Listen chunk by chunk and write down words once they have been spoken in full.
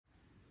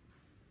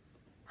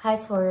Hi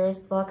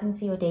Taurus, welcome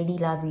to your daily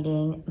love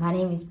reading. My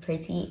name is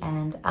Pretty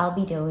and I'll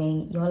be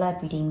doing your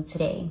love reading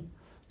today.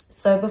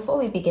 So before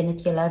we begin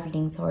with your love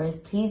reading,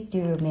 Taurus, please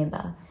do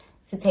remember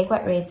to take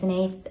what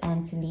resonates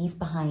and to leave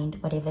behind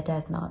whatever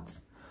does not.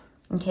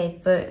 Okay,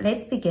 so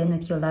let's begin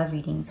with your love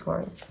reading,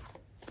 Taurus.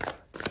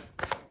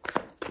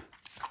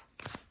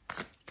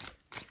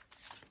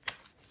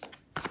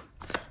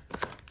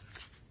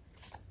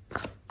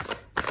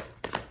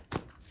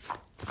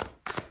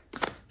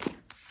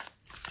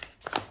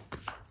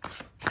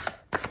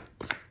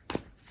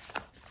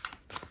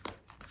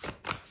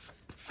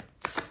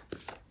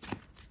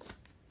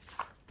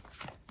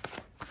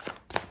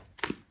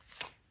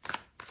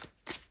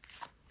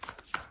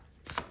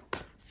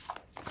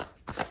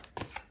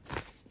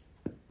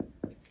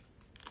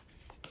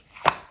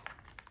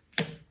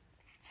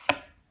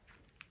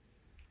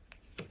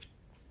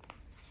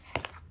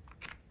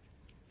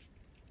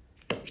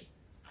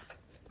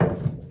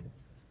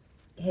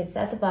 Okay,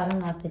 so at the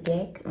bottom of the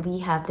deck, we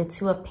have the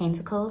Two of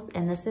Pentacles,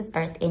 and this is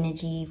Earth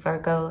energy,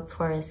 Virgo,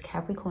 Taurus,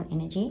 Capricorn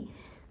energy.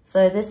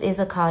 So this is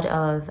a card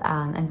of,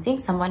 I'm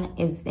seeing someone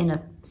is in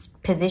a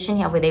position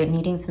here where they're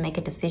needing to make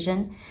a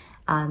decision.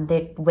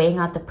 They're weighing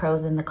out the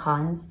pros and the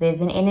cons.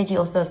 There's an energy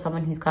also of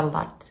someone who's got a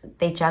lot.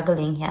 They're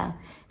juggling here.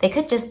 They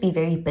could just be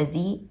very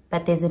busy,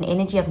 but there's an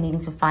energy of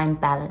needing to find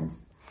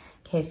balance.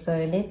 Okay,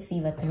 so let's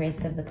see what the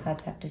rest of the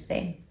cards have to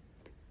say.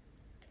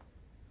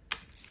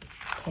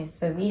 Okay,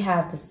 so we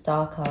have the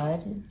Star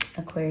card,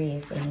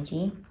 Aquarius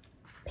energy,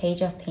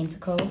 Page of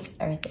Pentacles,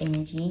 Earth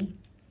energy,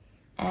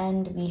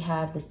 and we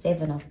have the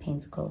Seven of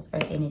Pentacles,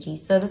 Earth energy.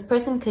 So this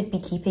person could be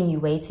keeping you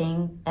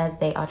waiting as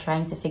they are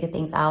trying to figure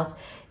things out.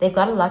 They've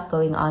got a lot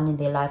going on in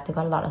their life. They've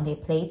got a lot on their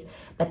plate,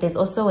 but there's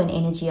also an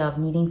energy of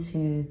needing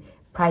to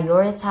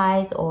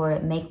prioritize or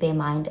make their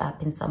mind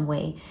up in some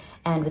way.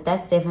 And with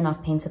that Seven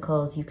of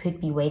Pentacles, you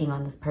could be waiting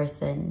on this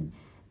person.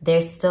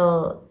 They're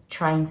still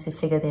trying to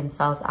figure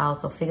themselves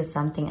out or figure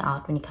something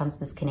out when it comes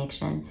to this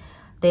connection.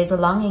 There's a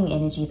longing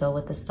energy though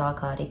with the Star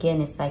card. Again,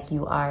 it's like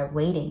you are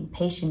waiting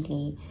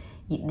patiently.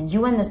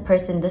 You and this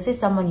person, this is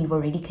someone you've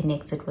already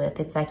connected with.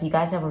 It's like you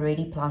guys have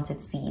already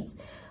planted seeds,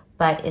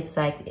 but it's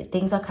like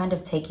things are kind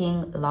of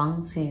taking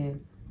long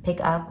to pick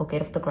up or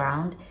get off the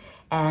ground.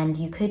 And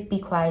you could be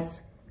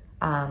quite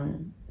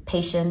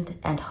patient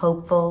and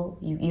hopeful.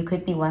 You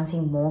could be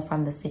wanting more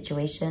from the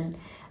situation,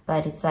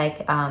 but it's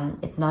like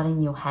it's not in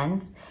your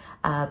hands.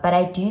 But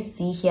I do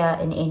see here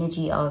an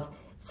energy of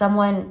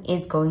someone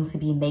is going to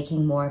be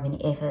making more of an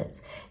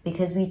effort,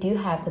 because we do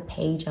have the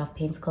Page of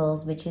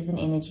Pentacles, which is an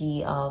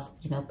energy of,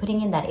 you know,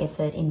 putting in that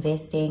effort,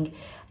 investing,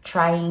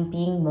 trying,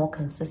 being more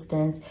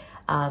consistent.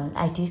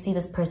 I do see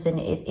this person,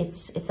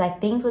 it's like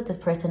things with this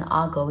person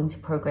are going to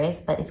progress,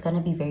 but it's going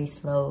to be very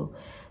slow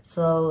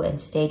and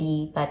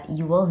steady, but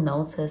you will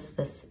notice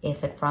this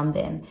effort from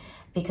them.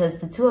 Because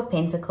the Two of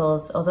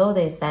Pentacles, although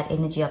there's that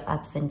energy of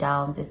ups and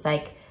downs, it's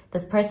like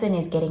this person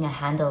is getting a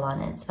handle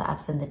on it, the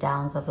ups and the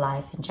downs of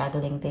life, and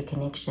juggling their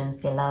connections,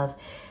 their love,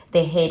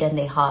 their head and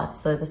their heart.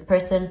 So this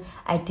person,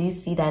 I do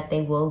see that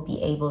they will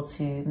be able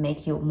to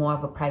make you more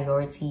of a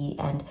priority.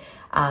 And,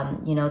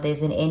 you know,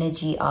 there's an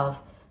energy of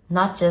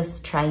not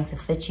just trying to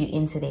fit you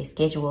into their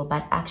schedule,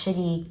 but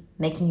actually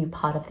making you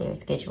part of their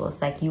schedule.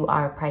 It's like you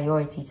are a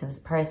priority to this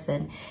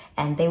person,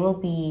 and they will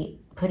be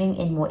putting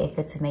in more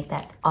effort to make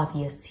that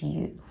obvious to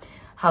you.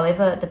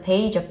 However, the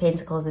Page of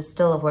Pentacles is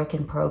still a work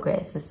in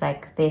progress. It's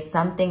like there's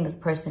something this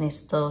person is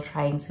still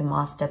trying to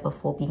master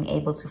before being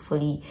able to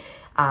fully,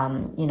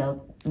 you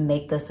know,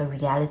 make this a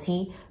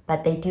reality.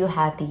 But they do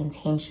have the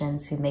intention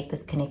to make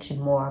this connection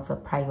more of a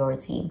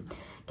priority.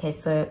 Okay,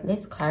 so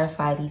let's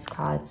clarify these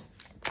cards,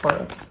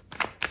 Taurus.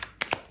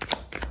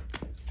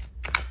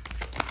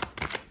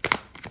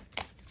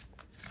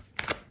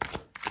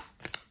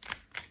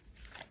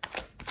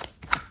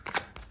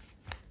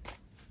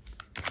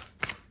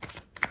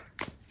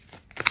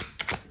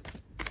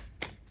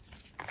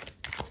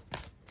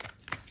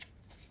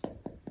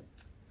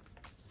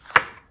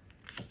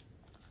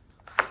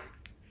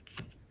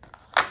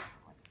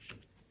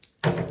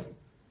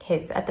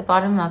 Okay, so at the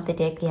bottom of the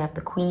deck, we have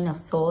the Queen of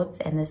Swords,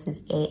 and this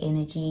is air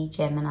energy,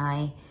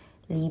 Gemini,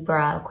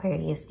 Libra,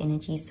 Aquarius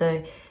energy.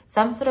 So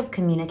some sort of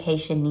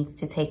communication needs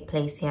to take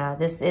place here.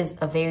 This is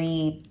a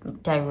very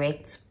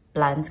direct,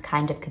 blunt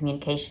kind of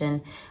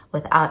communication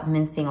without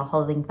mincing or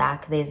holding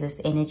back. There's this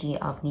energy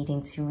of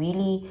needing to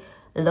really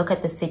look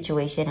at the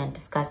situation and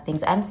discuss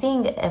things. I'm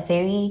seeing a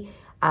very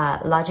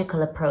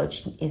logical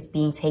approach is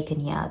being taken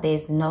here.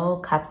 There's no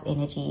Cups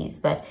energies,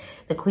 but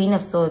the Queen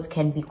of Swords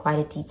can be quite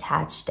a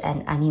detached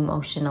and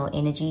unemotional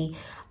energy.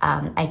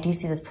 I do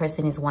see this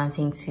person is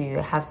wanting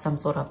to have some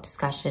sort of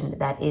discussion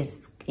that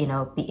is, you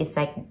know, it's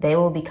like they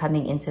will be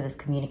coming into this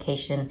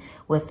communication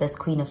with this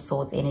Queen of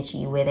Swords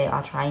energy, where they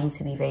are trying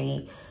to be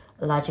very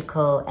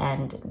logical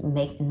and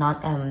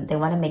they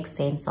want to make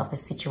sense of the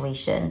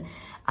situation.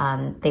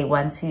 They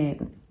want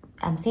to,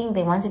 I'm seeing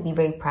they want to be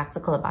very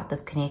practical about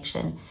this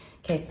connection.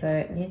 Okay,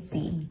 so let's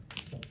see.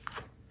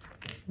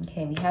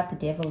 Okay, we have the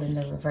Devil in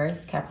the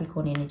reverse,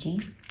 Capricorn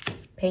energy,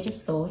 Page of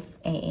Swords,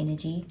 air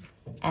energy,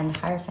 and the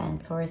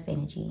Hierophant, Taurus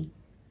energy.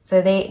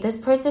 So this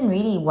person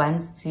really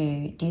wants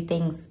to do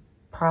things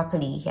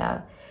properly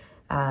here.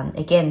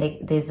 Again,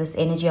 there's this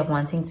energy of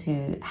wanting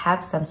to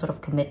have some sort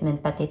of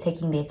commitment, but they're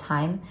taking their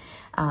time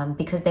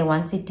because they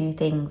want to do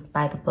things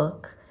by the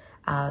book.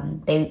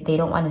 They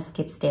don't want to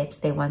skip steps.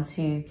 They want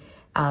to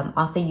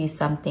offer you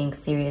something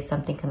serious,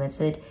 something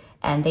committed,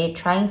 and they're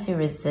trying to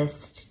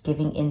resist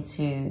giving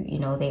into, you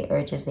know, their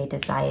urges, their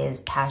desires,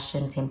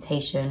 passion,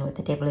 temptation with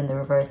the devil in the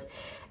reverse.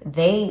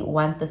 They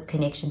want this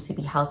connection to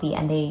be healthy,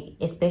 and they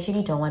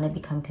especially don't want to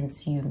become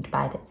consumed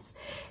by this.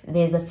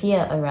 There's a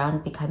fear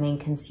around becoming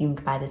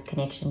consumed by this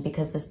connection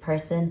because this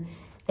person,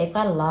 they've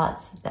got a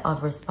lot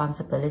of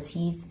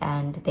responsibilities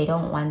and they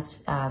don't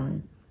want,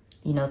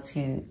 you know,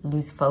 to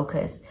lose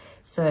focus.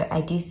 So I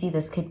do see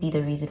this could be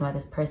the reason why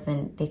this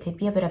person, there could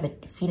be a bit of a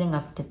feeling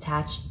of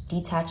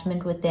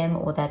detachment with them,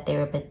 or that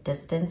they're a bit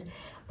distant.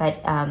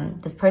 But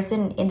this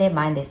person, in their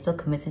mind, they're still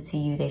committed to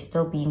you. They're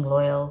still being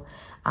loyal.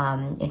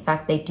 In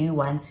fact, they do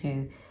want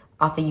to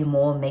offer you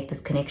more, make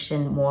this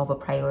connection more of a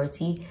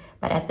priority.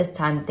 But at this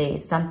time, there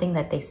is something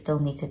that they still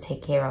need to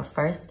take care of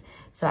first.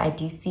 So I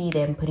do see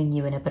them putting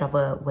you in a bit of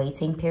a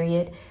waiting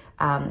period.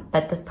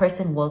 But this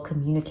person will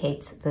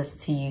communicate this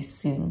to you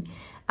soon.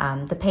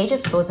 The Page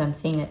of Swords, I'm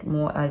seeing it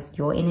more as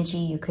your energy.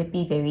 You could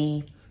be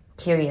very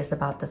curious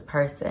about this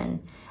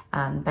person.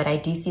 But I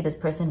do see this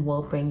person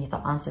will bring you the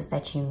answers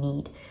that you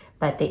need.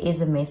 But there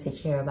is a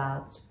message here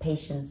about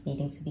patience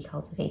needing to be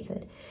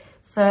cultivated.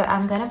 So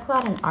I'm going to pull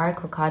out an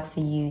oracle card for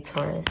you,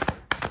 Taurus.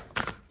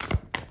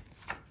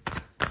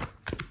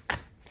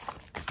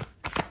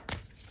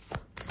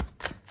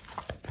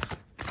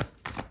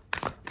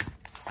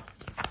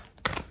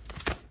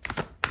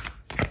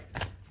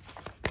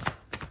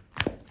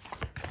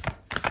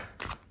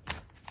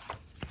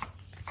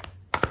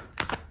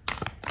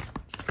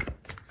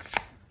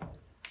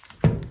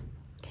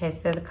 Okay,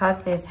 so the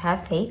card says,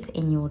 have faith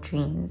in your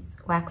dreams,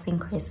 waxing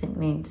crescent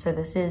moon. So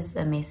this is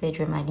a message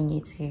reminding you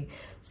to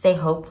stay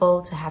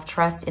hopeful, to have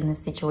trust in this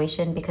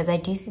situation, because I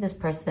do see this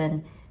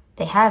person,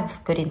 they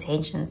have good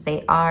intentions.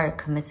 They are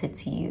committed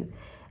to you.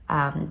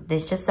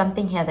 There's just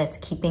something here that's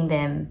keeping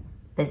them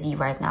busy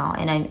right now.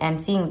 And I'm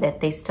seeing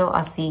that they still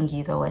are seeing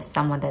you, though, as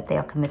someone that they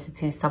are committed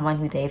to, someone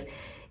who they've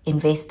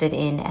invested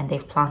in and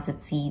they've planted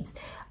seeds.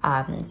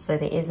 So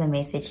there is a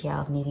message here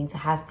of needing to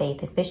have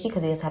faith, especially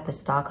because we also have the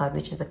Star card,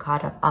 which is a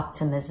card of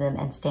optimism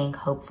and staying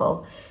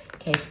hopeful.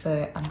 Okay,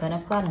 so I'm going to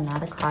pull out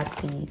another card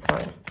for you,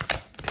 Taurus.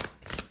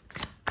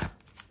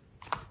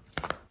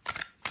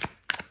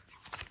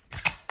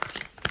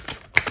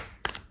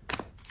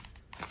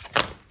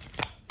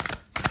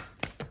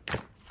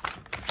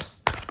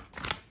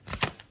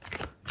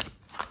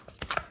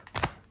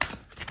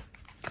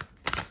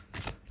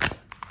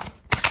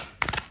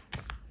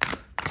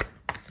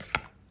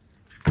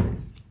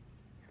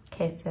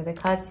 Okay, so the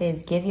card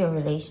says, give your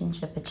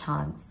relationship a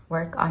chance.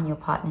 Work on your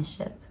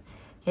partnership.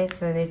 Okay,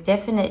 so there's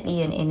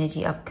definitely an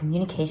energy of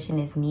communication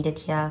is needed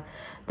here.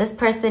 This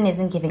person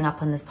isn't giving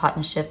up on this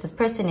partnership. This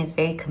person is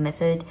very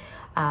committed.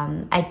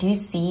 I do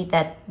see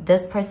that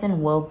this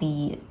person will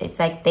be, it's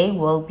like they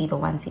will be the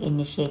one to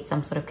initiate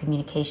some sort of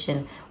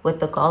communication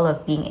with the goal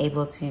of being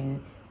able to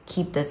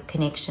keep this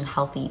connection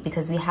healthy,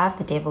 because we have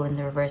the devil in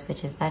the reverse,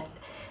 which is that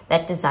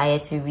desire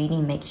to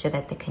really make sure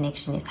that the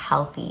connection is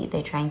healthy.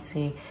 They're trying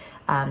to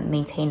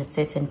maintain a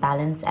certain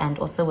balance, and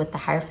also with the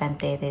Hierophant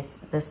there's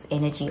this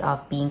energy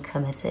of being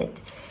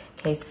committed.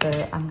 Okay,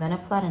 so I'm gonna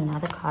pull out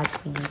another card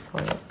for you,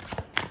 Taurus.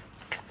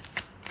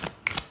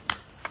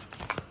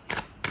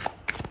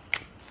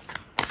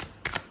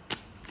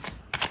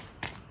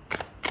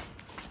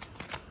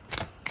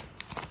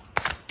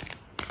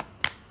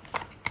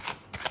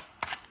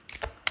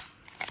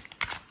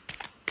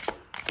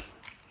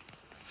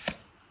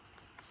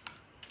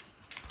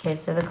 Okay,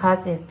 so the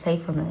card says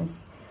playfulness.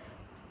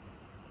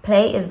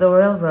 Play is the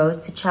royal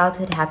road to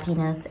childhood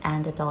happiness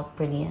and adult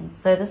brilliance.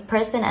 So this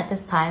person at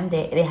this time,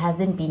 there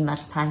hasn't been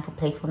much time for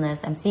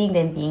playfulness. I'm seeing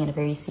them being in a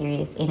very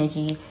serious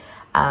energy.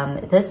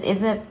 This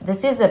is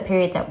a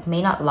period that may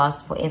not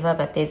last forever,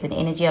 but there's an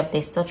energy of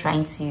they're still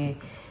trying to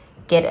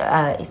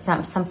get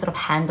some sort of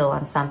handle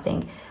on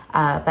something.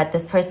 But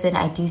this person,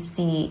 I do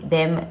see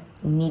them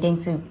needing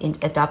to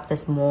adopt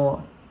this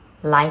more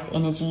light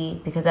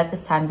energy, because at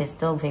this time they're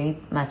still very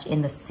much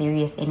in the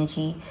serious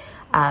energy.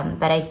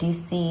 But I do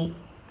see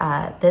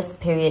this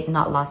period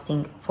not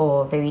lasting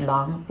for very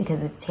long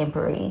because it's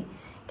temporary.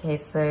 Okay,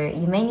 so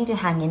you may need to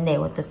hang in there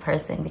with this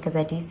person, because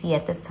I do see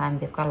at this time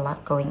they've got a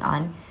lot going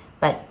on,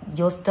 but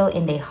you're still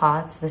in their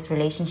hearts. This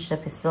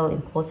relationship is still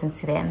important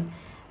to them,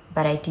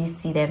 but I do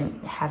see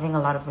them having a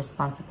lot of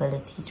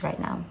responsibilities right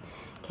now.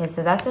 Okay,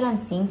 so that's what I'm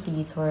seeing for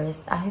you,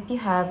 Taurus. I hope you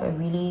have a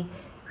really,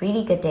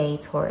 really good day,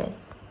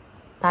 Taurus.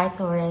 Bye,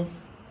 Taurus.